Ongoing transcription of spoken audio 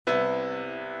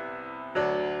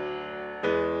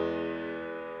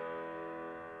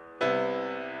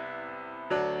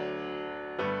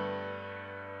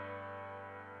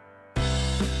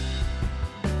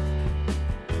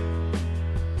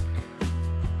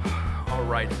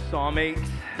right, Psalm 8,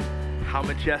 how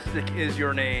majestic is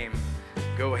your name.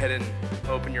 Go ahead and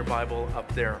open your Bible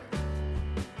up there.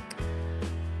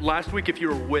 Last week, if you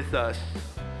were with us,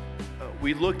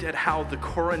 we looked at how the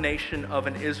coronation of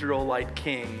an Israelite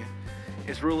king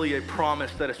is really a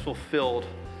promise that is fulfilled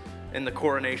in the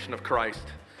coronation of Christ,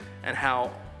 and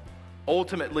how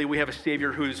ultimately we have a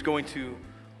Savior who's going to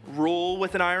rule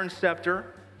with an iron scepter.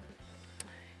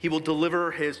 He will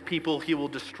deliver his people. He will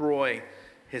destroy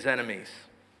his enemies.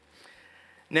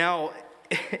 Now,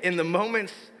 in the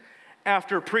moments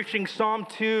after preaching Psalm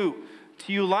 2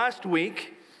 to you last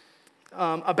week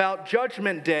about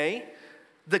Judgment Day,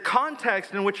 the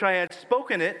context in which I had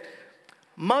spoken it,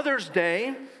 Mother's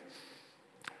Day,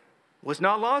 was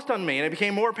not lost on me, and it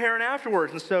became more apparent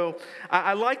afterwards. And so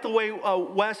I like the way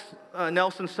Wes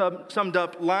Nelson summed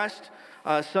up last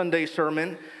Sunday's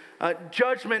sermon.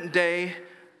 Judgment Day,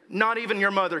 not even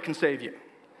your mother can save you,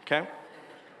 okay?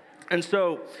 And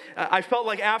so I felt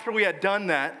like after we had done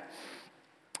that,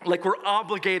 like we're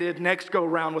obligated next go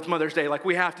round with Mother's Day, like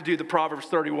we have to do the Proverbs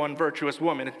 31 virtuous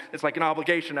woman. It's like an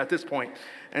obligation at this point.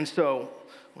 And so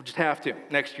we'll just have to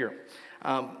next year.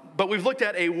 But we've looked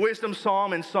at a wisdom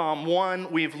psalm in Psalm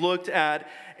 1. We've looked at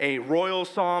a royal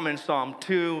psalm in Psalm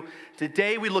 2.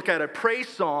 Today we look at a praise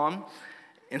psalm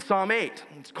in Psalm 8.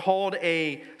 It's called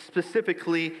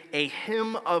specifically a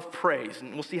hymn of praise.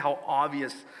 And we'll see how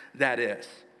obvious that is.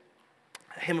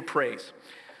 A hymn of praise.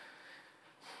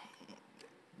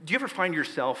 Do you ever find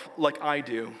yourself, like I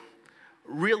do,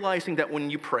 realizing that when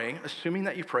you pray, assuming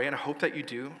that you pray, and I hope that you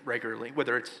do regularly,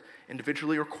 whether it's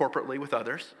individually or corporately with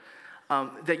others,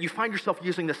 that you find yourself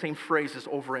using the same phrases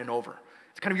over and over?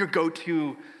 It's kind of your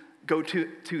go-to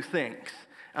things.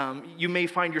 You may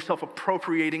find yourself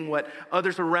appropriating what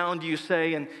others around you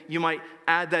say, and you might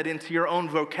add that into your own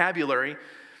vocabulary.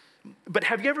 But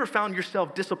have you ever found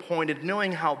yourself disappointed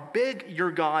knowing how big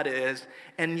your God is,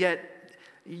 and yet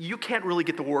you can't really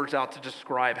get the words out to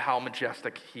describe how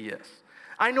majestic he is?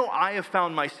 I know I have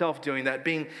found myself doing that,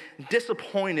 being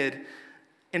disappointed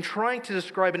in trying to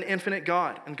describe an infinite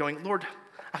God and going, Lord,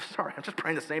 I'm sorry, I'm just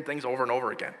praying the same things over and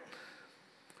over again.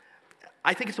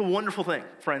 I think it's a wonderful thing,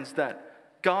 friends, that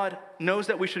God knows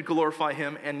that we should glorify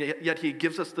him, and yet he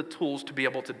gives us the tools to be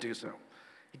able to do so.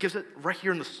 He gives it right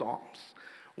here in the Psalms.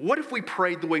 What if we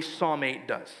prayed the way Psalm 8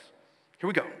 does? Here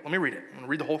we go. Let me read it. I'm going to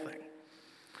read the whole thing.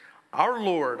 Our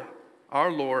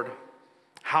Lord,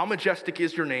 how majestic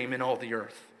is your name in all the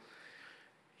earth.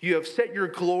 You have set your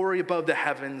glory above the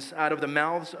heavens, out of the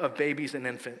mouths of babies and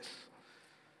infants.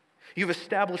 You've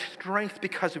established strength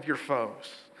because of your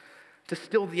foes, to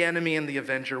still the enemy and the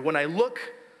avenger. When I look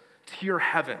to your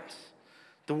heavens,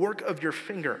 the work of your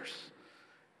fingers,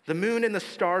 the moon and the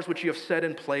stars which you have set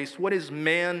in place, what is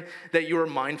man that you are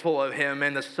mindful of him,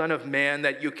 and the son of man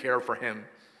that you care for him?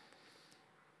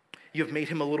 You have made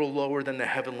him a little lower than the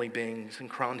heavenly beings and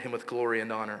crowned him with glory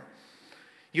and honor.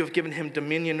 You have given him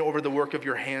dominion over the work of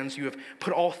your hands. You have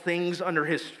put all things under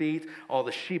his feet, all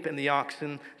the sheep and the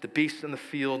oxen, the beasts in the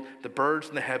field, the birds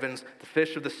in the heavens, the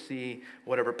fish of the sea,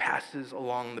 whatever passes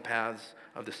along the paths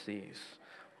of the seas.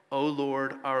 O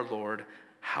Lord, our Lord,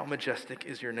 how majestic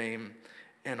is your name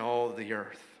in all the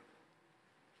earth.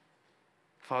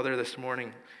 Father, this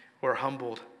morning we're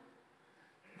humbled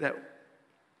that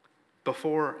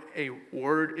before a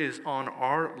word is on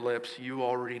our lips, you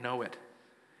already know it.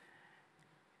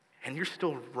 And you're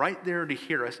still right there to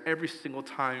hear us every single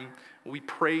time we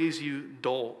praise you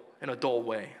in a dull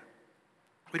way.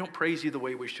 We don't praise you the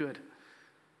way we should.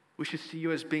 We should see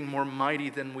you as being more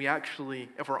mighty than we actually,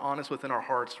 if we're honest within our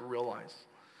hearts, realize.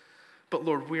 But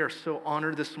Lord, we are so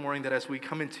honored this morning that as we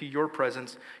come into your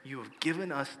presence, you have given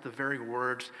us the very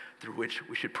words through which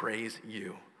we should praise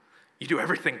you. You do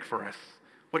everything for us.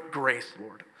 What grace,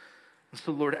 Lord. And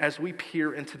so, Lord, as we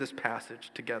peer into this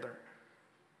passage together,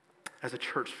 as a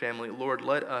church family, Lord,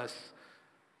 let us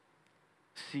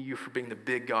see you for being the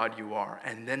big God you are,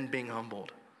 and then being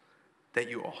humbled that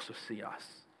you also see us.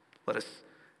 Let us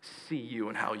see you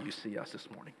and how you see us this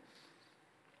morning.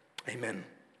 Amen.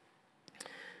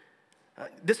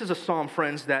 This is a psalm,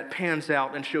 friends, that pans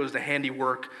out and shows the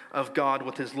handiwork of God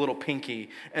with his little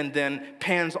pinky, and then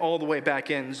pans all the way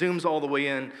back in, zooms all the way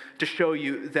in to show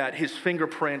you that his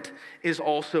fingerprint is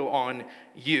also on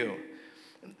you.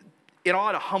 It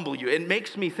ought to humble you. It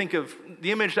makes me think of,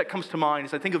 the image that comes to mind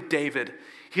is I think of David.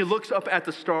 He looks up at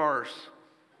the stars,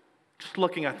 just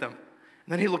looking at them.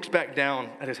 And then he looks back down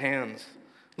at his hands,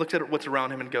 looks at what's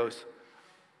around him and goes,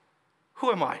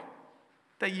 who am I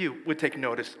that you would take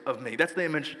notice of me? That's the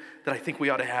image that I think we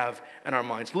ought to have in our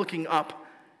minds. Looking up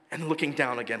and looking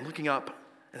down again. Looking up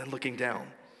and then looking down.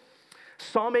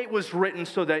 Psalm 8 was written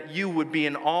so that you would be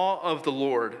in awe of the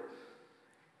Lord,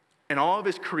 in awe of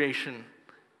his creation,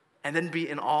 and then be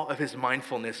in awe of his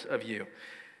mindfulness of you.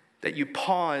 That you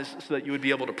pause so that you would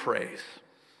be able to praise.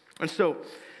 And so,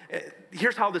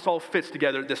 here's how this all fits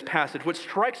together, this passage. What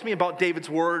strikes me about David's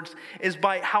words is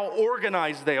by how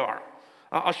organized they are.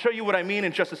 I'll show you what I mean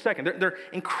in just a second. They're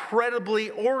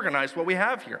incredibly organized, what we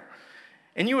have here.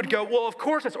 And you would go, well, of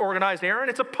course it's organized, Aaron.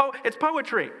 It's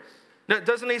poetry.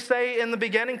 Doesn't he say in the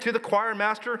beginning, to the choir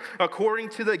master, according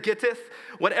to the gittith,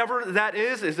 whatever that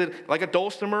is it like a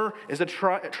dulcimer? Is it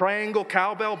triangle,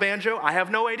 cowbell, banjo? I have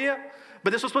no idea.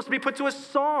 But this was supposed to be put to a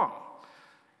song.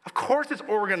 Of course it's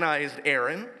organized,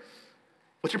 Aaron.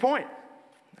 What's your point?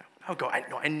 I'll go,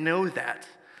 I know that.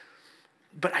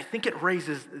 But I think it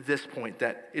raises this point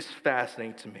that is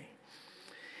fascinating to me.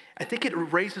 I think it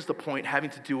raises the point having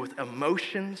to do with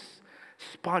emotions,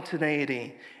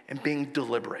 spontaneity, and being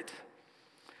deliberate.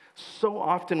 So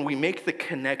often we make the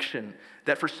connection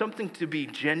that for something to be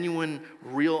genuine,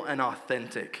 real, and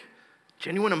authentic,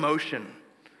 genuine emotion,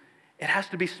 it has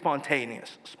to be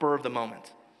spontaneous, spur of the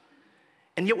moment.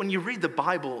 And yet when you read the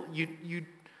Bible,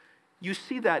 you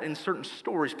see that in certain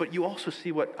stories, but you also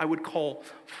see what I would call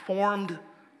formed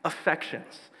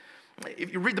affections.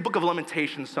 If you read the book of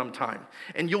Lamentations sometime,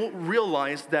 and you'll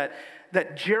realize that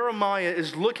Jeremiah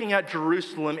is looking at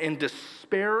Jerusalem in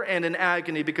despair and in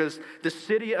agony because the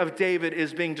city of David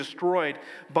is being destroyed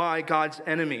by God's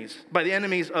enemies, by the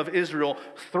enemies of Israel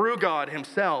through God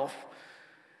himself.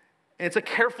 And it's a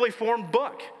carefully formed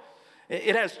book.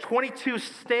 It has 22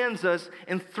 stanzas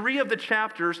in 3 of the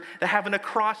chapters that have an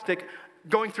acrostic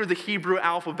going through the Hebrew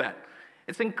alphabet.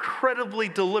 It's incredibly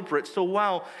deliberate. So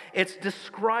while it's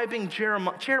describing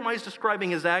Jeremiah's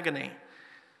describing his agony,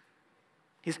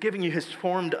 he's giving you his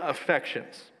formed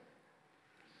affections.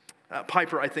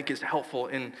 Piper, I think, is helpful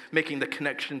in making the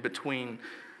connection between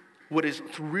what is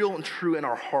real and true in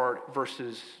our heart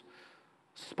versus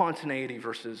spontaneity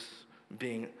versus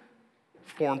being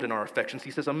formed in our affections.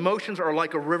 He says, emotions are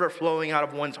like a river flowing out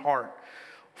of one's heart.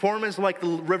 Form is like the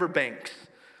river banks.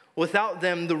 Without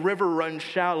them, the river runs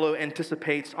shallow and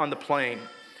dissipates on the plain.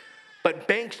 But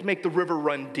banks make the river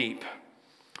run deep.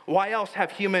 Why else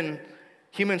have humans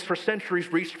for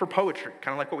centuries reached for poetry?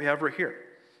 Kind of like what we have right here.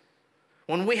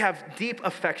 When we have deep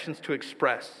affections to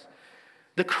express,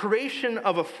 the creation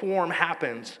of a form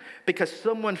happens because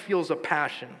someone feels a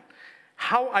passion.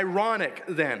 How ironic,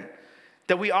 then,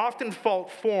 that we often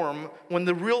fault form when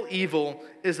the real evil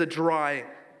is a dry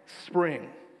spring.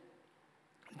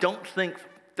 Don't think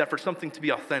that for something to be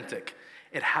authentic,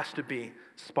 it has to be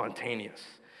spontaneous.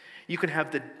 You can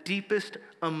have the deepest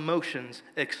emotions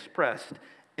expressed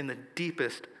in the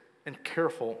deepest and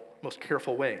most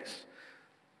careful ways.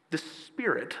 The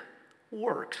Spirit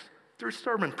works through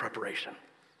sermon preparation.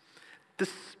 The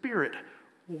Spirit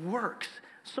works.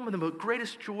 Some of the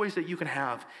greatest joys that you can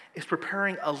have is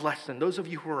preparing a lesson. Those of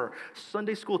you who are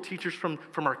Sunday school teachers from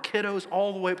our kiddos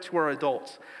all the way up to our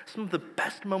adults, some of the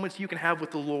best moments you can have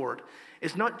with the Lord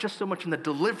is not just so much in the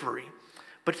delivery,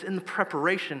 but it's in the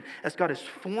preparation as God is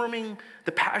forming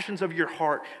the passions of your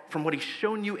heart from what he's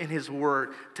shown you in his word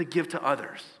to give to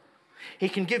others. He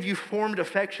can give you formed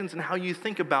affections in how you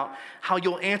think about how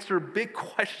you'll answer big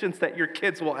questions that your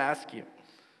kids will ask you.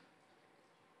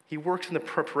 He works in the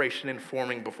preparation and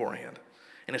forming beforehand.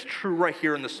 And it's true right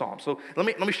here in the Psalm. So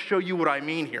let me show you what I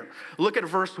mean here. Look at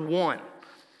verse 1.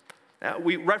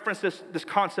 We referenced this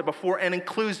concept before, an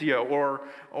inclusio,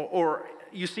 or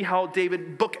you see how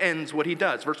David bookends what he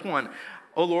does. Verse 1,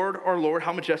 O Lord, our Lord,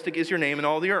 how majestic is your name in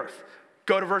all the earth.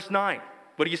 Go to verse 9.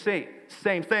 What do you see?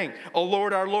 Same thing. O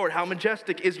Lord, our Lord, how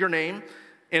majestic is your name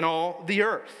in all the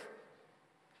earth.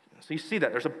 So you see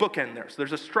that. There's a bookend there. So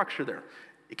there's a structure there.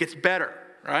 It gets better,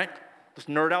 right? Let's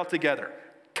nerd out together.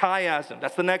 Chiasm,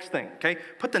 that's the next thing, okay?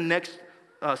 Put the next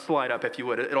slide up, if you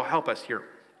would. It'll help us here.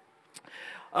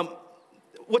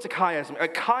 What's a chiasm? A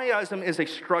chiasm is a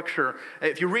structure.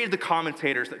 If you read the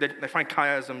commentators, they find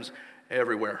chiasms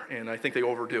everywhere, and I think they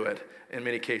overdo it in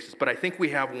many cases. But I think we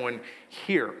have one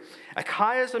here. A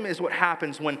chiasm is what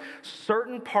happens when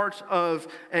certain parts of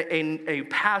a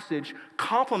passage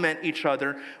complement each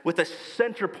other with a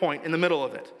center point in the middle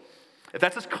of it. If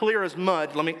that's as clear as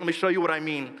mud, let me show you what I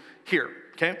mean here,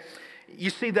 okay? You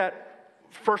see that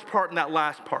first part and that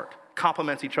last part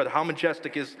complements each other. How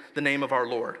majestic is the name of our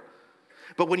Lord.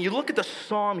 But when you look at the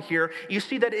psalm here, you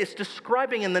see that it's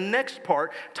describing in the next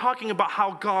part, talking about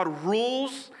how God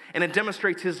rules and it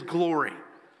demonstrates his glory.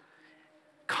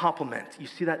 Complement. You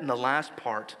see that in the last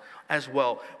part as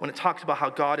well, when it talks about how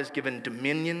God has given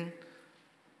dominion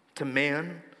to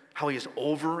man, how he is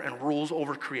over and rules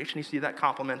over creation. You see that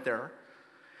complement there.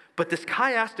 But this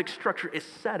chiastic structure is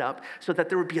set up so that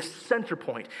there would be a center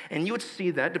point. And you would see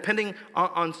that, depending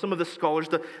on some of the scholars,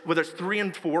 whether it's 3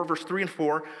 and 4, verse 3 and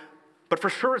 4, but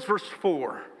for sure it's verse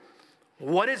 4.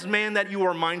 What is man that you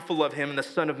are mindful of him, and the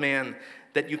Son of Man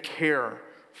that you care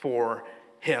for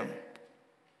him?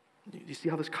 You see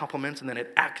how this complements, and then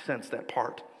it accents that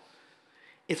part.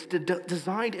 It's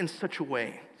designed in such a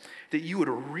way that you would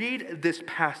read this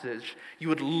passage, you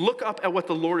would look up at what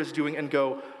the Lord is doing and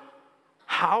go,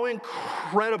 how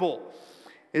incredible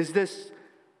is this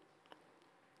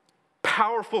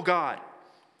powerful God?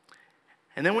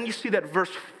 And then when you see that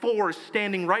verse 4 is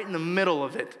standing right in the middle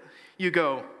of it, you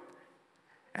go,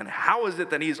 and how is it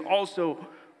that he's also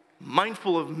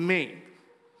mindful of me?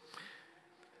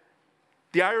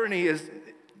 The irony is,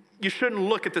 you shouldn't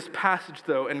look at this passage,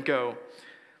 though, and go,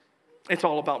 it's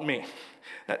all about me.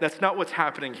 That's not what's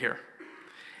happening here.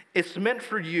 It's meant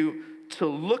for you to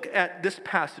look at this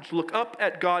passage, look up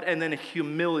at God, and then in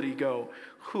humility go,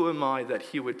 who am I that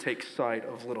he would take sight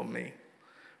of little me?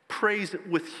 Praise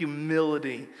with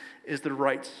humility is the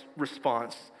right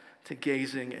response to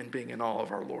gazing and being in awe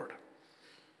of our Lord.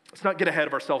 Let's not get ahead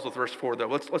of ourselves with verse 4, though.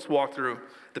 Let's walk through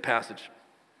the passage.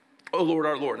 Oh Lord,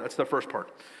 our Lord, that's the first part.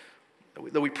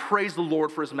 That we praise the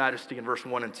Lord for his majesty in verse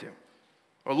 1 and 2.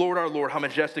 Oh Lord, our Lord, how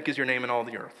majestic is your name in all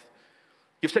the earth.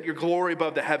 You've set your glory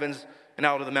above the heavens and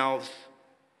out of the mouths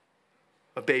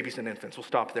of babies and infants. We'll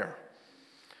stop there.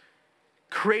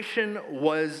 Creation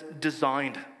was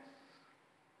designed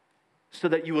so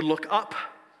that you would look up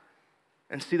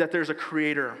and see that there's a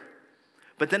creator.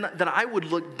 But then that I would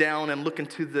look down and look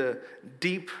into the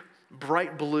deep,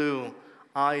 bright blue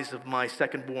eyes of my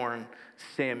second-born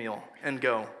Samuel and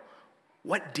go,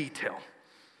 what detail?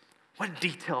 What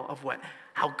detail of what?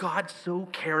 How God so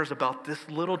cares about this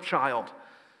little child,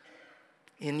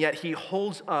 and yet he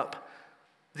holds up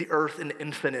the earth in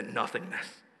infinite nothingness.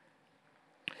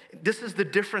 This is the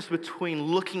difference between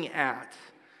looking at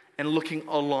and looking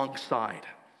alongside,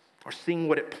 or seeing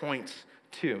what it points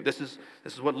to. This is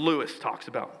what Lewis talks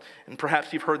about. And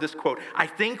perhaps you've heard this quote, I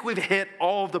think we've hit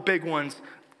all of the big ones.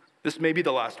 This may be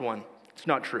the last one. It's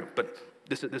not true, but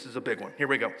this is a big one. Here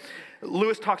we go.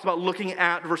 Lewis talks about looking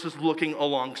at versus looking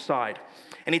alongside.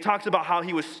 And he talks about how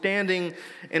he was standing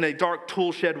in a dark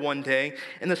tool shed one day,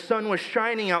 and the sun was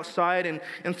shining outside,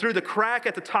 and through the crack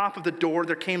at the top of the door,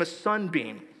 there came a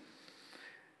sunbeam.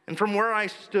 And from where I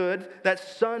stood,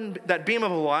 that beam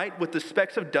of light with the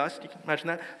specks of dust, you can imagine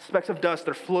that, specks of dust,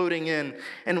 they're floating in,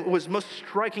 and it was the most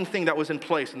striking thing that was in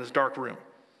place in this dark room.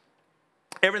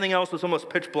 Everything else was almost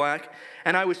pitch black,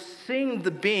 and I was seeing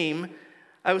the beam,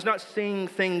 I was not seeing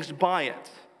things by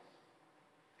it.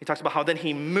 He talks about how then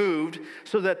he moved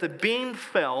so that the beam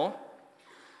fell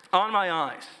on my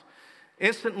eyes.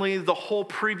 Instantly, the whole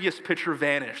previous picture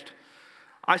vanished.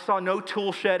 I saw no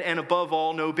tool shed and above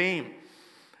all, no beam.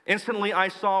 Instantly, I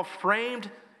saw framed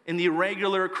in the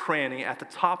irregular cranny at the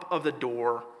top of the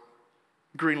door,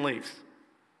 green leaves.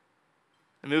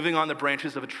 And moving on the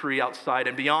branches of a tree outside,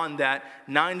 and beyond that,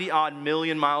 90-odd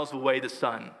million miles away, the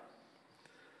sun.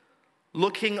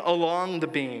 Looking along the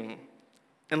beam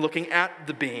and looking at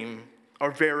the beam are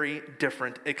very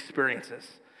different experiences.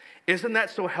 Isn't that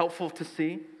so helpful to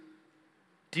see?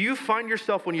 Do you find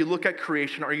yourself, when you look at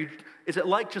creation, is it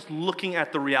like just looking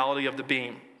at the reality of the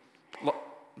beam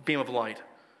of light?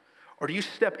 Or do you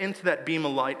step into that beam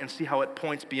of light and see how it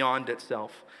points beyond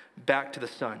itself back to the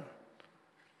sun?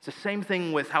 It's the same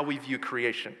thing with how we view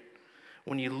creation.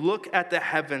 When you look at the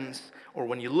heavens, or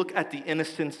when you look at the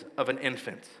innocence of an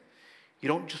infant, you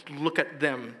don't just look at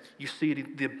them, you see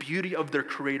the beauty of their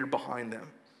creator behind them.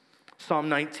 Psalm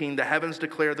 19, the heavens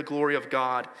declare the glory of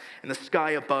God, and the sky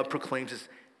above proclaims his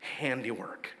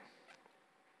handiwork.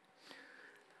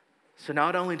 So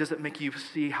not only does it make you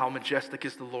see how majestic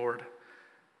is the Lord,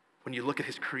 when you look at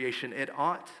his creation, it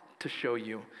ought to show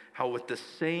you how with the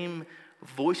same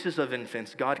voices of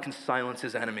infants, God can silence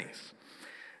his enemies.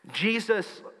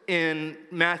 Jesus in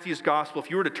Matthew's gospel,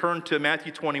 if you were to turn to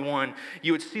Matthew 21,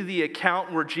 you would see the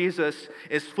account where Jesus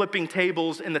is flipping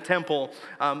tables in the temple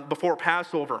before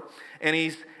Passover. And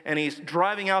he's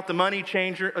driving out the money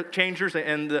changers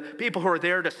and the people who are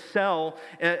there to sell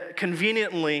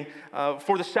conveniently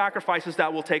for the sacrifices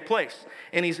that will take place.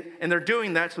 And they're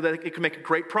doing that so that it can make a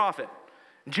great profit.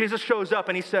 Jesus shows up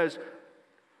and he says,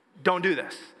 don't do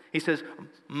this. He says,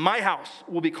 my house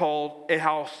will be called a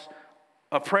house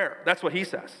of prayer. That's what he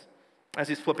says as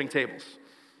he's flipping tables.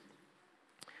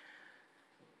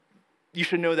 You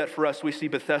should know that for us, we see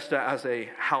Bethesda as a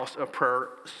house of prayer,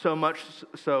 so much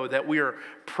so that we are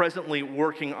presently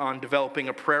working on developing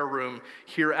a prayer room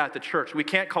here at the church. We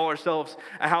can't call ourselves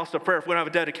a house of prayer if we don't have a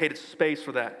dedicated space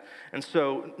for that. And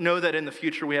so know that in the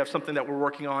future we have something that we're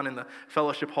working on in the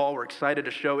fellowship hall. We're excited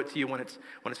to show it to you when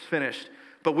it's finished.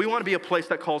 But we want to be a place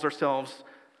that calls ourselves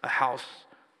a house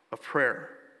of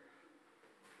prayer.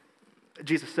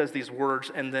 Jesus says these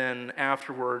words, and then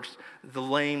afterwards, the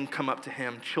lame come up to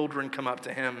him, children come up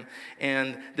to him,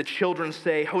 and the children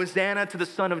say, "Hosanna to the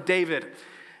Son of David."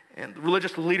 And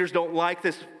religious leaders don't like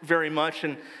this very much,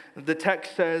 and the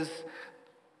text says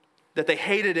that they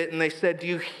hated it, and they said, "Do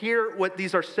you hear what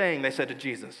these are saying?" They said to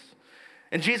Jesus.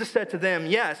 And Jesus said to them,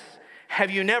 "Yes,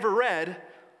 have you never read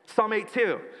Psalm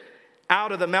 8:2?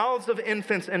 Out of the mouths of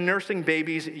infants and nursing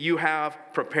babies, you have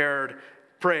prepared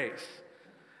praise."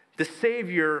 The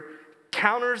Savior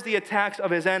counters the attacks of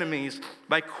his enemies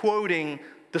by quoting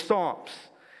the Psalms.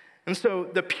 And so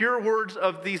the pure words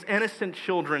of these innocent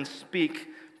children speak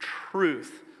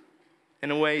truth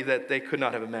in a way that they could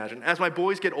not have imagined. As my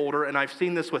boys get older, and I've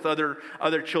seen this with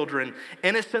other children,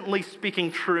 innocently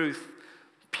speaking truth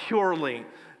purely,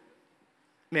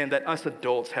 man, that us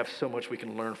adults have so much we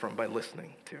can learn from by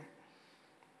listening to.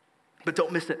 But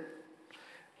don't miss it.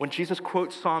 When Jesus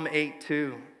quotes Psalm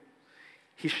 8:2,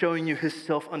 he's showing you his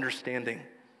self-understanding.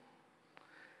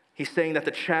 He's saying that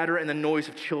the chatter and the noise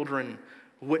of children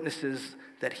witnesses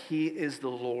that he is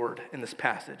the Lord in this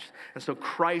passage. And so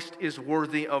Christ is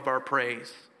worthy of our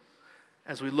praise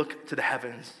as we look to the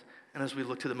heavens and as we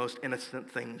look to the most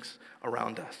innocent things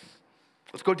around us.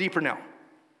 Let's go deeper now.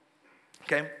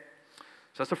 Okay?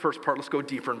 So that's the first part. Let's go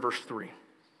deeper in verse 3.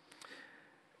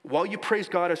 While you praise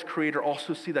God as creator,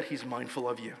 also see that he's mindful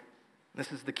of you.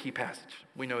 This is the key passage.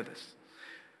 We know this.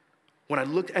 When I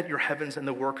looked at your heavens and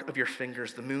the work of your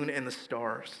fingers, the moon and the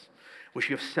stars, which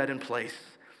you have set in place,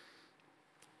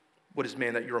 what is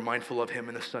man that you are mindful of him,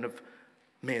 and the Son of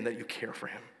Man that you care for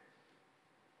him?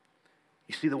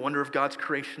 You see the wonder of God's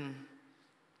creation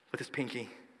with his pinky,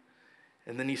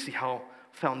 and then you see how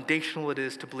foundational it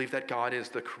is to believe that God is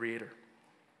the creator.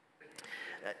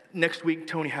 Next week,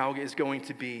 Tony Haug is going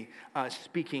to be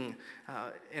speaking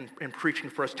and preaching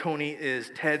for us. Tony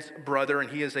is Ted's brother, and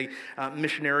he is a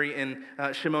missionary in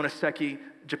Shimonoseki,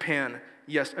 Japan.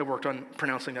 Yes, I worked on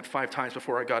pronouncing that 5 times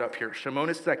before I got up here.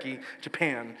 Shimonoseki,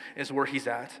 Japan is where he's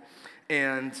at.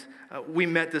 And we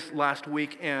met this last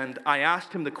week, and I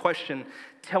asked him the question,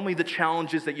 tell me the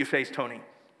challenges that you face, Tony.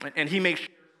 And he makes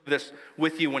this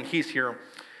with you when he's here.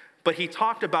 But he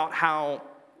talked about how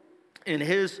in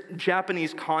his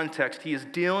Japanese context, he is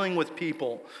dealing with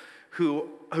people who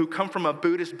come from a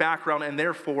Buddhist background, and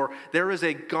therefore there is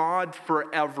a God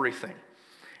for everything.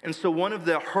 And so one of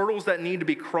the hurdles that need to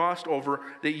be crossed over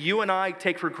that you and I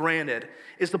take for granted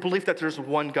is the belief that there's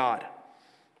one God.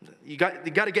 You got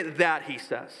to get that, he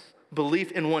says,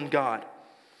 belief in one God.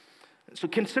 So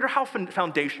consider how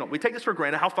foundational, we take this for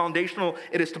granted, how foundational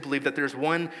it is to believe that there's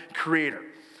one creator.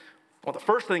 Well, the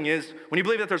first thing is, when you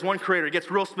believe that there's one creator, it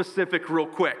gets real specific real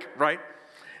quick, right?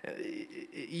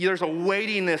 There's a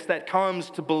weightiness that comes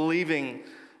to believing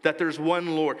that there's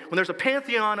one Lord. When there's a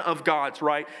pantheon of gods,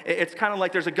 right, it's kind of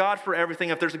like there's a God for everything.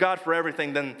 If there's a God for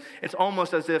everything, then it's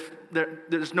almost as if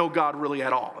there's no God really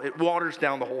at all. It waters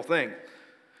down the whole thing.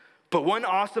 But one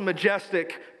awesome,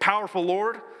 majestic, powerful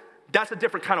Lord, that's a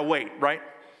different kind of weight, right?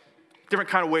 Different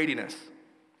kind of weightiness.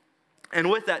 And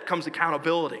with that comes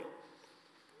accountability.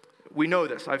 We know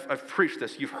this. I've preached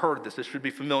this. You've heard this. This should be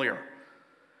familiar.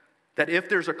 That if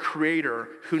there's a creator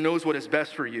who knows what is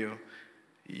best for you,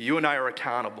 you and I are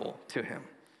accountable to him.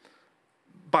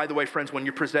 By the way, friends, when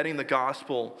you're presenting the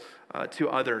gospel to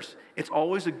others, it's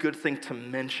always a good thing to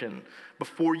mention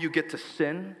before you get to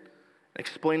sin,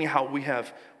 explaining how we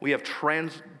have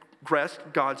transgressed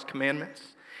God's commandments.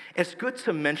 It's good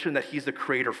to mention that he's the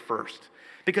creator first.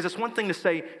 Because it's one thing to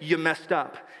say you messed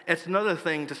up. It's another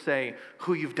thing to say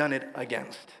who you've done it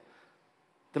against.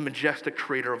 The majestic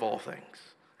creator of all things.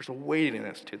 There's a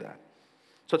weightiness to that.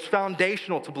 So it's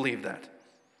foundational to believe that.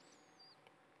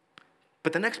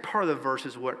 But the next part of the verse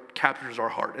is what captures our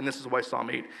heart. And this is why Psalm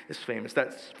 8 is famous.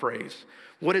 That phrase.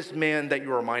 What is man that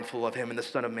you are mindful of him, and the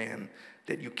Son of Man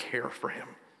that you care for him?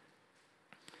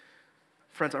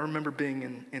 Friends, I remember being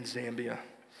in Zambia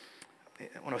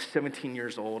when I was 17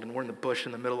 years old, and we're in the bush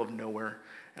in the middle of nowhere,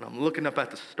 and I'm looking up at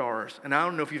the stars. And I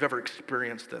don't know if you've ever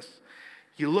experienced this.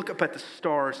 You look up at the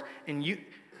stars, and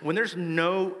when there's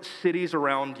no cities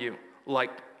around you, like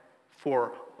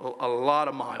for a lot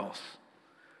of miles,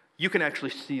 you can actually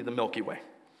see the Milky Way.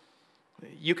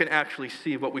 You can actually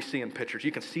see what we see in pictures.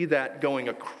 You can see that going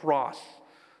across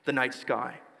the night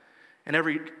sky. And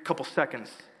every couple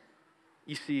seconds,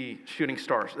 you see shooting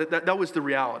stars. That was the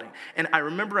reality. And I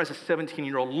remember as a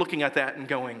 17-year-old looking at that and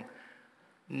going,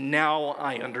 now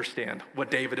I understand what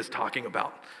David is talking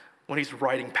about when he's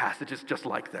writing passages just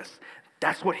like this.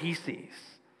 That's what he sees.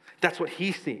 That's what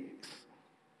he sees.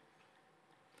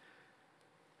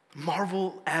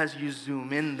 Marvel as you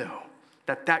zoom in, though,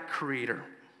 that Creator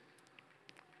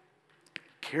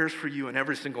cares for you in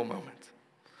every single moment.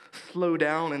 Slow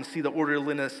down and see the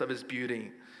orderliness of his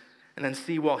beauty. And then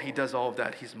see while he does all of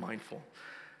that, he's mindful.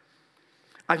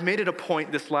 I've made it a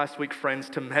point this last week, friends,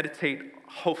 to meditate,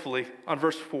 hopefully, on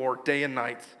verse 4, day and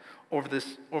night, over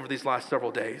these last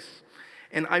several days.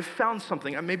 And I've found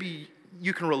something, and maybe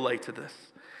you can relate to this,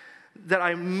 that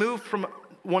I moved from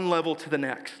one level to the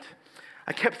next.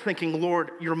 I kept thinking,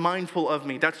 Lord, you're mindful of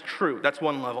me. That's true. That's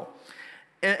one level.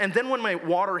 And then when my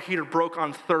water heater broke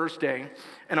on Thursday,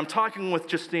 and I'm talking with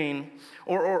Justine,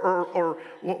 or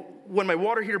when my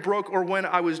water heater broke, or when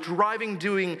I was driving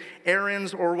doing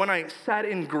errands, or when I sat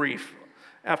in grief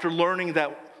after learning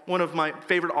that one of my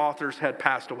favorite authors had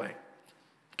passed away,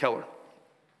 Keller.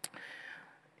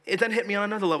 It then hit me on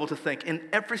another level to think, in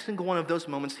every single one of those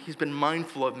moments, he's been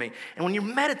mindful of me. And when you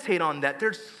meditate on that,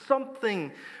 there's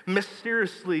something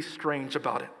mysteriously strange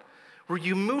about it, where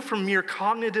you move from mere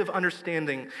cognitive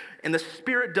understanding and the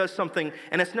Spirit does something,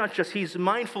 and it's not just he's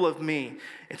mindful of me.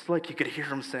 It's like you could hear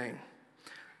him saying,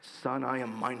 son, I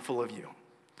am mindful of you.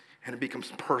 And it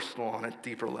becomes personal on a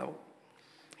deeper level.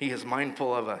 He is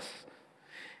mindful of us.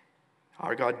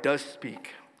 Our God does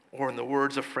speak, or in the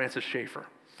words of Francis Schaeffer,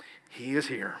 he is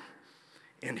here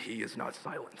and he is not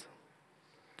silent.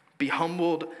 Be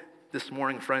humbled this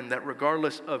morning, friend, that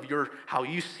regardless of how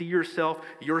you see yourself,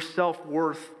 your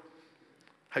self-worth,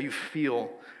 how you feel,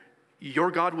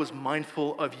 your God was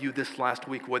mindful of you this last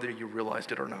week, whether you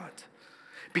realized it or not.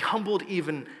 Be humbled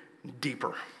even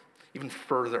deeper, even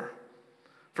further.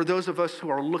 For those of us who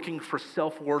are looking for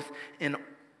self-worth in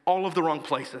all of the wrong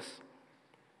places,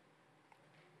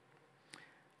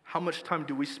 how much time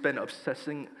do we spend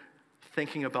obsessing,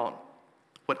 thinking about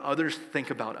what others think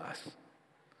about us?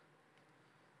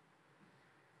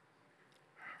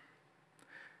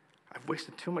 I've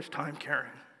wasted too much time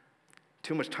caring,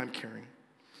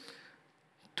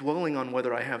 dwelling on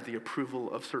whether I have the approval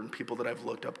of certain people that I've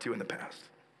looked up to in the past.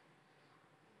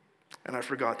 And I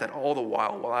forgot that all the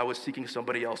while I was seeking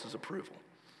somebody else's approval,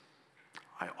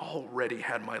 I already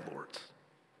had my Lord's.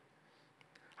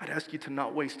 I'd ask you to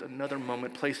not waste another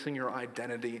moment placing your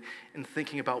identity in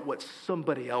thinking about what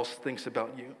somebody else thinks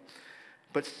about you,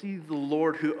 but see the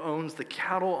Lord who owns the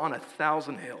cattle on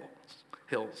 1,000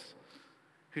 hills,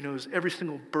 who knows every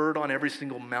single bird on every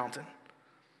single mountain,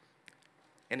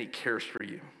 and he cares for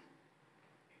you.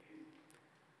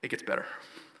 It gets better.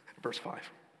 Verse 5.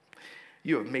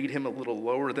 You have made him a little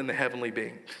lower than the heavenly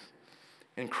beings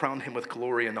and crowned him with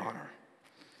glory and honor.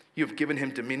 You have given him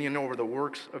dominion over the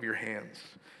works of your hands.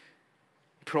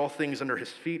 You put all things under his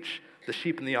feet, the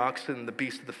sheep and the oxen, the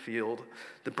beasts of the field,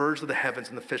 the birds of the heavens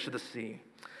and the fish of the sea,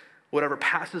 whatever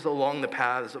passes along the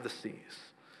paths of the seas.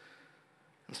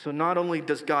 And so not only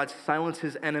does God silence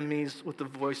his enemies with the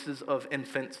voices of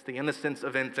infants, the innocence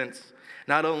of infants,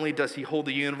 not only does he hold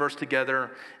the universe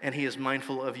together and he is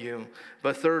mindful of you,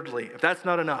 but thirdly, if that's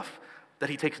not enough, that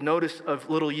he takes notice of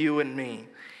little you and me,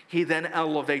 he then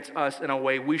elevates us in a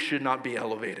way we should not be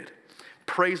elevated.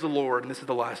 Praise the Lord, and this is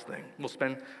the last thing. We'll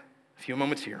spend a few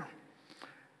moments here,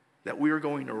 that we are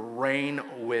going to reign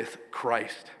with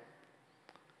Christ.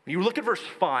 When you look at verse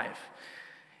 5,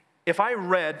 if I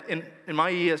read in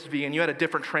my ESV and you had a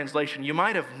different translation, you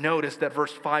might have noticed that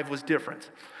verse 5 was different.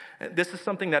 This is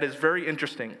something that is very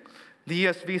interesting. The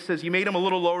ESV says, you made him a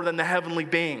little lower than the heavenly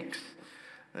beings.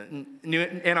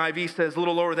 NIV says, a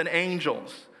little lower than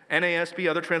angels. NASB,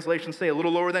 other translations say, a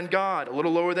little lower than God, a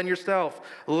little lower than yourself,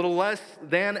 a little less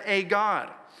than a God.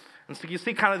 And so you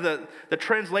see kind of the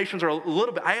translations are a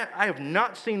little bit, I have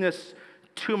not seen this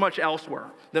too much elsewhere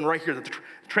than right here. The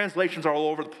translations are all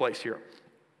over the place here.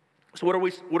 So what are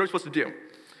we supposed to do?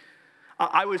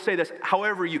 I would say this,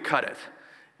 however you cut it,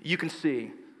 you can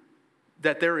see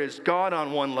that there is God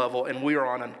on one level and we are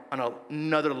on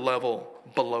another level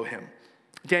below him.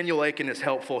 Daniel Aiken is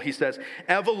helpful. He says,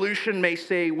 evolution may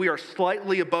say we are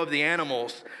slightly above the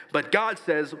animals, but God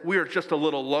says we are just a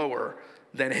little lower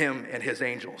than him and his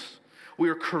angels. We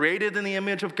are created in the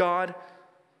image of God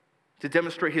to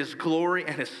demonstrate his glory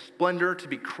and his splendor, to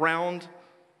be crowned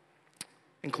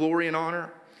in glory and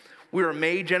honor. We are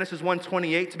made, Genesis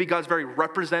 1:28, to be God's very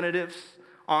representatives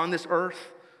on this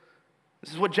earth.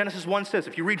 This is what Genesis 1 says.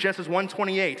 If you read Genesis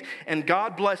 1:28, and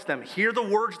God blessed them, hear the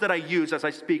words that I use as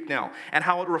I speak now, and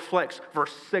how it reflects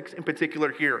verse 6 in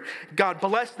particular here. God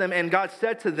blessed them, and God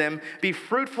said to them, be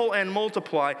fruitful and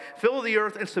multiply, fill the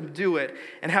earth and subdue it,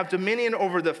 and have dominion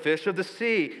over the fish of the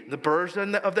sea, the birds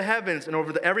of the heavens, and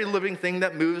over every living thing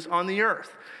that moves on the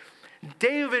earth.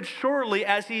 David, surely,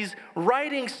 as he's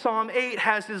writing Psalm 8,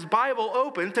 has his Bible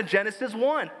open to Genesis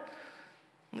 1.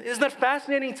 Isn't that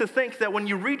fascinating to think that when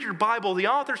you read your Bible, the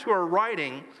authors who are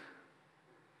writing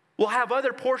will have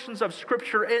other portions of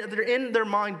Scripture in their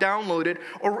mind downloaded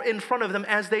or in front of them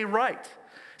as they write?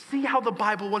 See how the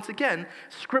Bible, once again,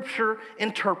 Scripture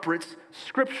interprets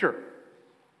Scripture.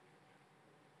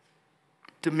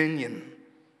 Dominion.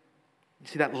 You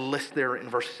see that list there in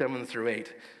verse 7 through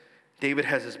 8. David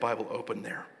has his Bible open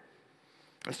there.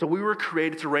 And so we were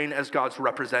created to reign as God's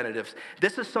representatives.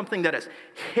 This is something that has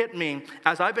hit me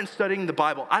as I've been studying the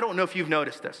Bible. I don't know if you've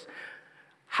noticed this.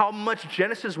 How much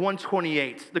Genesis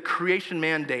 1:28, the creation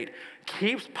mandate,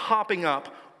 keeps popping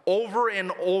up over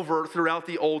and over throughout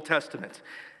the Old Testament.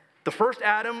 The first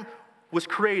Adam was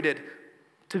created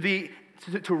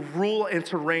to rule and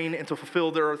to reign and to fulfill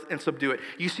the earth and subdue it.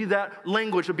 You see that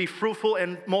language of be fruitful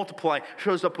and multiply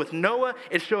shows up with Noah.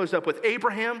 It shows up with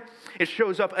Abraham. It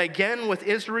shows up again with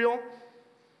Israel.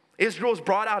 Israel was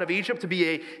brought out of Egypt to be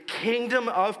a kingdom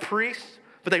of priests,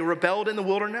 but they rebelled in the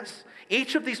wilderness.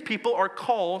 Each of these people are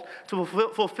called to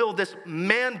fulfill this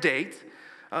mandate.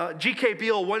 G.K.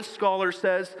 Beale, one scholar,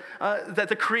 says that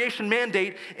the creation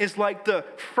mandate is like the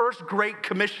first Great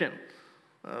Commission.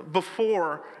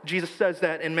 Before Jesus says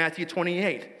that in Matthew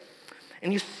 28.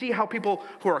 And you see how people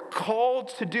who are called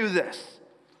to do this,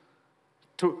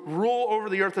 to rule over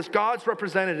the earth as God's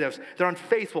representatives, they're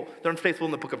unfaithful. They're unfaithful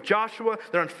in the book of Joshua.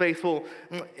 They're unfaithful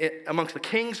amongst the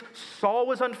kings. Saul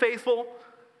was unfaithful.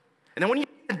 And then when you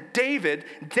get David,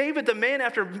 the man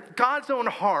after God's own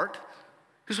heart,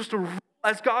 who's supposed to rule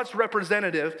as God's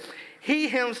representative, he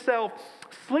himself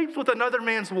sleeps with another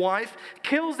man's wife,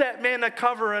 kills that man to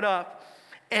cover it up,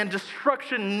 and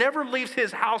destruction never leaves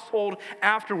his household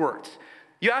afterwards.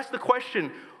 You ask the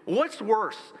question, what's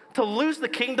worse, to lose the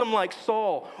kingdom like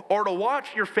Saul or to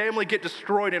watch your family get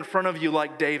destroyed in front of you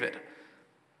like David?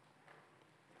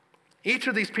 Each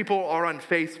of these people are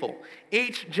unfaithful.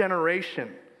 Each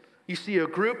generation, you see a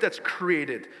group that's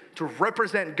created to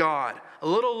represent God, a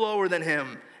little lower than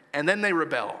him, and then they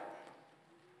rebel.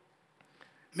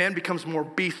 Man becomes more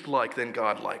beast-like than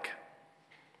God-like.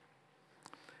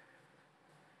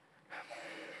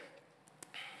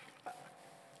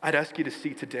 I'd ask you to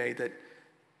see today that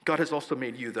God has also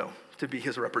made you, though, to be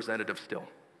his representative still.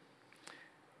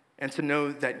 And to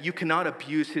know that you cannot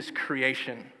abuse his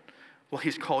creation while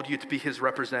he's called you to be his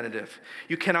representative.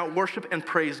 You cannot worship and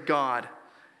praise God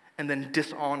and then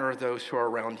dishonor those who are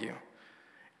around you.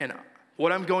 And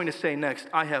what I'm going to say next,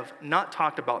 I have not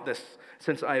talked about this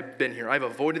since I've been here. I've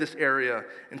avoided this area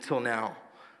until now.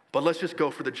 But let's just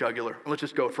go for the jugular. Let's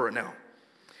just go for it now.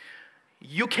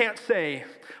 You can't say,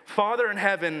 Father in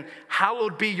heaven,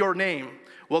 hallowed be your name.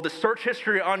 Well, the search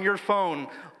history on your phone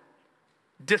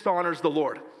dishonors the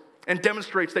Lord and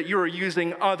demonstrates that you are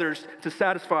using others to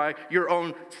satisfy your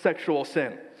own sexual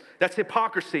sin. That's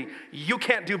hypocrisy. You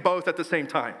can't do both at the same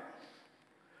time.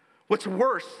 What's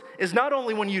worse is not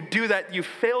only when you do that, you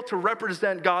fail to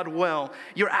represent God well,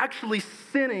 you're actually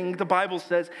sinning, the Bible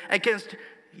says, against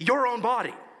your own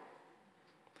body.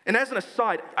 And as an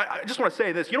aside, I just want to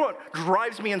say this. You know what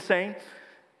drives me insane?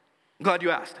 I'm glad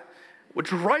you asked. What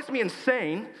drives me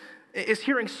insane is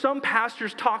hearing some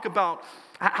pastors talk about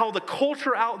how the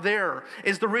culture out there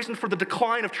is the reason for the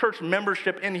decline of church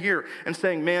membership in here, and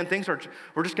saying, man,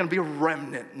 we're just going to be a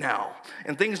remnant now.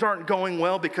 And things aren't going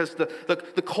well because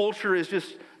the culture is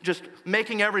just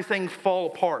making everything fall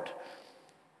apart.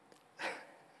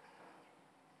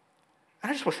 And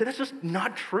I just want to say that's just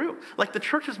not true. Like, the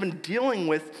church has been dealing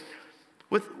with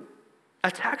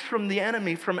attacks from the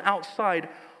enemy from outside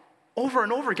over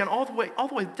and over again, all the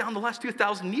way down the last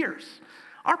 2,000 years.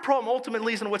 Our problem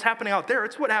ultimately isn't what's happening out there,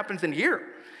 it's what happens in here.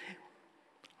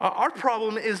 Our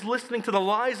problem is listening to the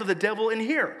lies of the devil in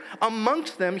here.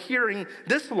 Amongst them, hearing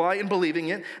this lie and believing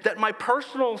it, that my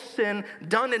personal sin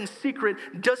done in secret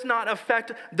does not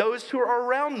affect those who are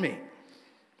around me.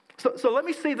 So let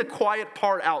me say the quiet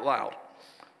part out loud.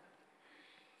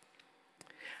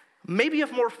 Maybe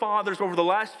if more fathers over the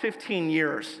last 15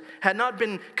 years had not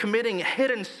been committing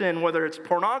hidden sin, whether it's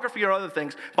pornography or other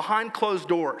things, behind closed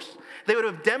doors, they would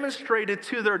have demonstrated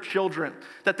to their children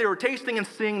that they were tasting and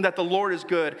seeing that the Lord is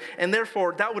good, and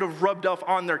therefore that would have rubbed off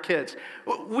on their kids.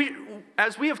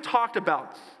 As we have talked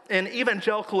about in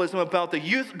evangelicalism about the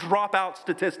youth dropout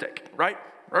statistic, right?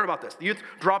 Heard about this. The youth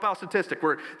dropout statistic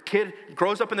where a kid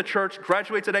grows up in the church,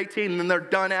 graduates at 18, and then they're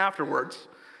done afterwards.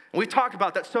 And we've talked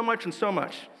about that so much and so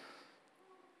much.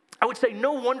 I would say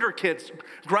no wonder kids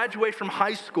graduate from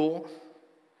high school,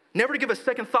 never to give a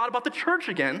second thought about the church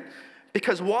again,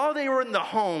 because while they were in the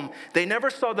home, they never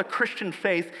saw the Christian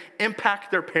faith impact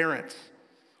their parents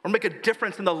or make a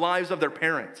difference in the lives of their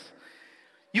parents.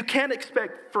 You can't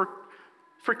expect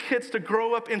for kids to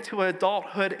grow up into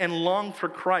adulthood and long for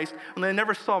Christ when they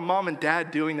never saw mom and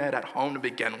dad doing that at home to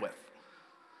begin with.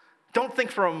 Don't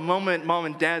think for a moment, mom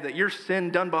and dad, that your sin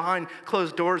done behind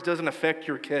closed doors doesn't affect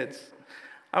your kids.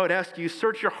 I would ask you,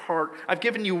 search your heart. I've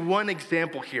given you one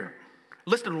example here,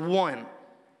 listed one,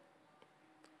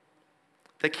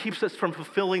 that keeps us from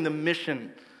fulfilling the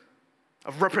mission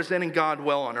of representing God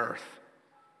well on earth.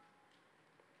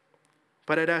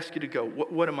 But I'd ask you to go,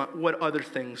 what other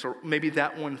things, or maybe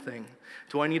that one thing,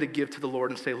 do I need to give to the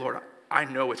Lord and say, Lord, I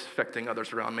know it's affecting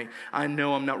others around me. I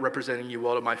know I'm not representing you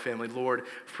well to my family. Lord,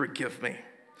 forgive me.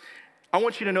 I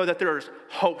want you to know that there is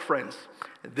hope, friends.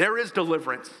 There is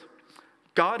deliverance.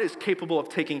 God is capable of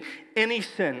taking any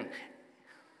sin,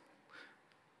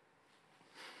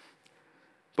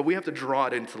 but we have to draw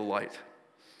it into the light.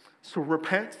 So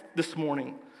repent this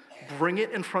morning. Bring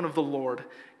it in front of the Lord.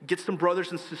 Get some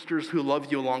brothers and sisters who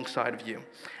love you alongside of you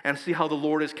and see how the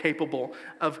Lord is capable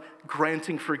of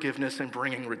granting forgiveness and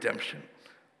bringing redemption.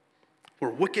 We're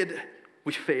wicked,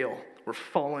 we fail, we're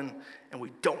fallen, and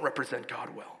we don't represent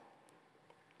God well.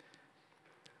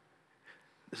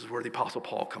 This is where the Apostle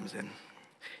Paul comes in.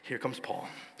 Here comes Paul.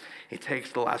 He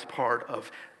takes the last part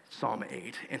of Psalm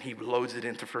 8, and he loads it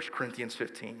into 1 Corinthians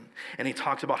 15. And he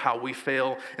talks about how we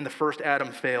fail, and the first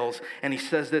Adam fails. And he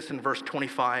says this in verse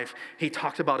 25. He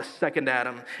talks about a second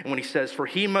Adam, and when he says, for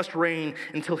he must reign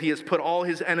until he has put all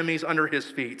his enemies under his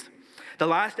feet. The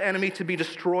last enemy to be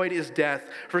destroyed is death,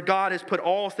 for God has put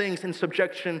all things in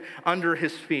subjection under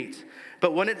his feet.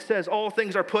 But when it says all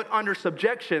things are put under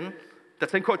subjection,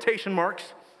 that's in quotation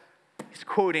marks, he's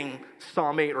quoting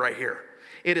Psalm 8 right here.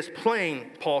 It is plain,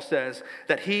 Paul says,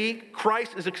 that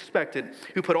Christ is expected,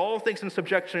 who put all things in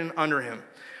subjection under him.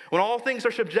 When all things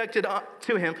are subjected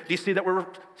to him, do you see that we're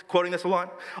quoting this a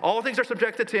lot? All things are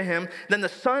subjected to him, then the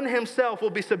Son himself will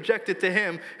be subjected to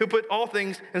him, who put all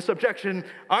things in subjection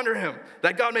under him,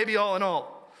 that God may be all in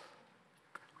all.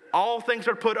 All things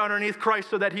are put underneath Christ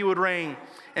so that he would reign.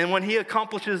 And when he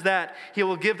accomplishes that, he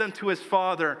will give them to his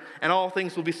Father, and all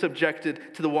things will be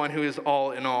subjected to the one who is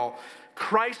all in all.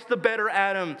 Christ, the better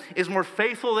Adam, is more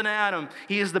faithful than Adam.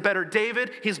 He is the better David.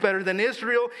 He's better than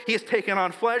Israel. He has taken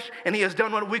on flesh, and he has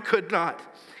done what we could not.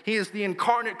 He is the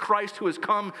incarnate Christ who has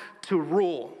come to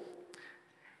rule.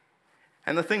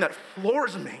 And the thing that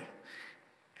floors me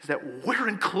is that we're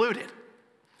included.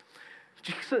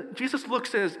 Jesus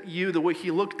looks at you the way he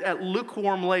looked at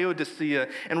lukewarm Laodicea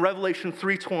in Revelation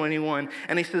 3:21,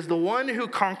 and he says, the one who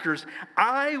conquers,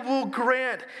 I will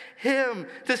grant him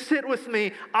to sit with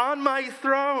me on my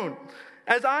throne,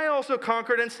 as I also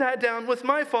conquered and sat down with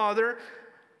my Father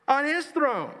on his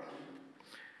throne.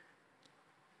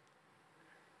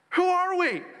 Who are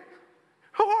we?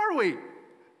 Who are we?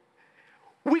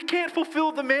 We can't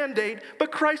fulfill the mandate,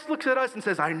 but Christ looks at us and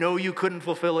says, I know you couldn't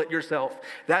fulfill it yourself.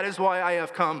 That is why I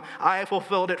have come. I have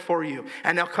fulfilled it for you.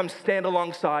 And now come stand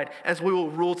alongside as we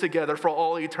will rule together for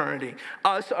all eternity.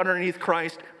 Us underneath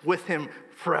Christ, with him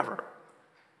forever.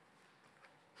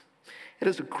 It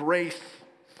is a grace.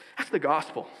 That's the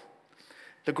gospel.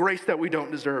 The grace that we don't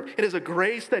deserve. It is a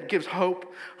grace that gives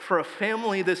hope for a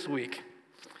family this week.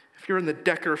 If you're in the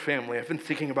Decker family, I've been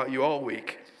thinking about you all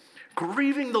week.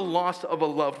 Grieving the loss of a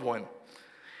loved one.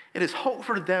 It is hope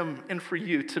for them and for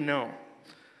you to know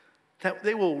that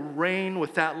they will reign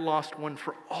with that lost one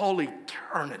for all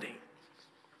eternity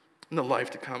in the life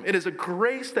to come. It is a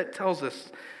grace that tells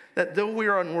us that though we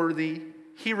are unworthy,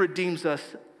 he redeems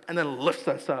us and then lifts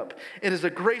us up. It is a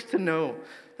grace to know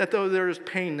that though there is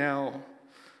pain now,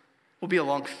 we'll be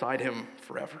alongside him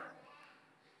forever.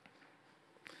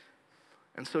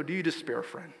 And so do you despair,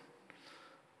 friend?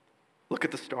 Look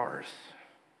at the stars.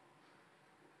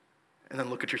 And then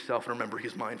look at yourself and remember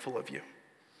he's mindful of you.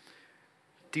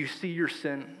 Do you see your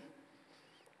sin?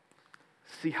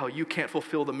 See how you can't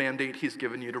fulfill the mandate he's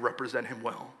given you to represent him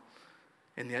well.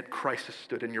 And yet Christ has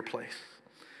stood in your place.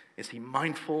 Is he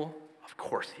mindful? Of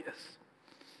course he is.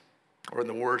 Or in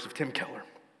the words of Tim Keller,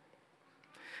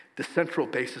 the central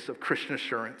basis of Christian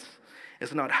assurance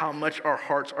is not how much our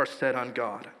hearts are set on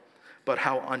God, but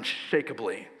how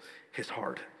unshakably his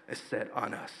heart is set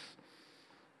on us.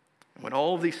 And when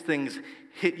all of these things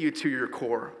hit you to your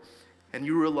core, and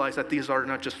you realize that these are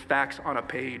not just facts on a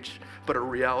page, but a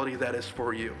reality that is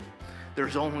for you,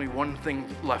 there's only one thing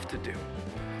left to do.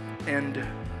 End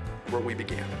where we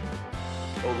began.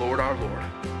 O Lord, our Lord,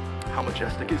 how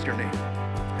majestic is your name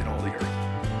in all the earth.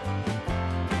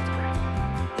 Let's pray.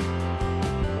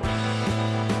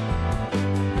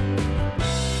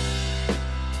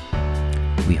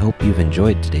 We hope you've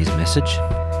enjoyed today's message.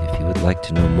 If you would like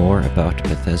to know more about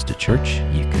Bethesda Church,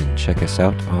 you can check us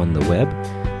out on the web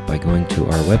by going to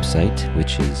our website,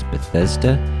 which is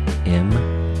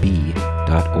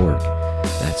BethesdaMB.org.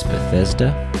 That's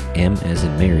Bethesda, M as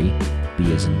in Mary,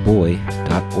 B as in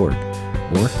boy.org.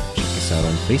 Or check us out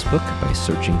on Facebook by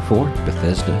searching for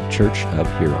Bethesda Church of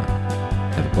Huron.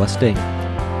 Have a blessed day.